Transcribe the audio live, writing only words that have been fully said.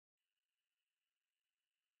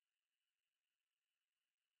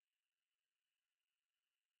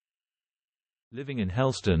Living in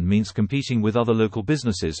Helston means competing with other local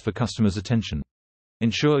businesses for customers' attention.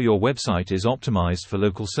 Ensure your website is optimized for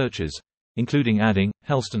local searches, including adding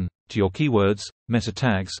Helston to your keywords, meta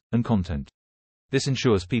tags, and content. This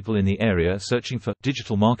ensures people in the area searching for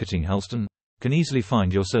Digital Marketing Helston can easily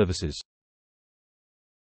find your services.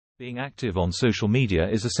 Being active on social media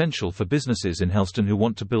is essential for businesses in Helston who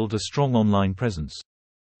want to build a strong online presence.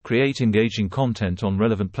 Create engaging content on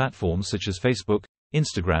relevant platforms such as Facebook,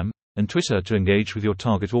 Instagram, and Twitter to engage with your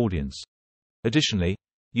target audience. Additionally,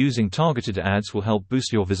 using targeted ads will help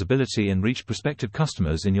boost your visibility and reach prospective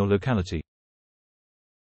customers in your locality.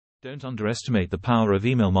 Don't underestimate the power of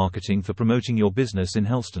email marketing for promoting your business in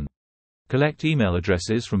Helston. Collect email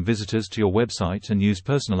addresses from visitors to your website and use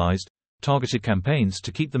personalized, targeted campaigns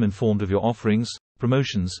to keep them informed of your offerings,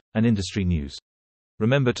 promotions, and industry news.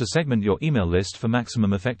 Remember to segment your email list for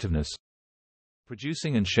maximum effectiveness.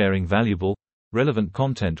 Producing and sharing valuable, relevant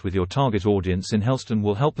content with your target audience in Helston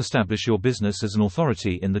will help establish your business as an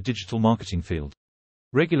authority in the digital marketing field.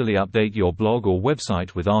 Regularly update your blog or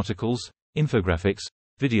website with articles, infographics,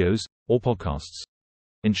 videos, or podcasts.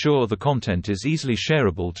 Ensure the content is easily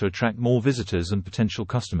shareable to attract more visitors and potential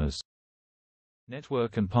customers.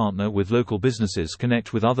 Network and partner with local businesses.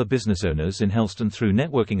 Connect with other business owners in Helston through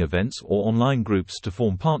networking events or online groups to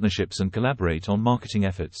form partnerships and collaborate on marketing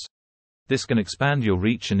efforts. This can expand your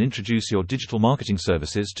reach and introduce your digital marketing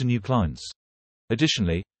services to new clients.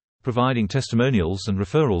 Additionally, providing testimonials and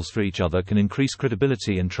referrals for each other can increase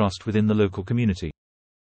credibility and trust within the local community.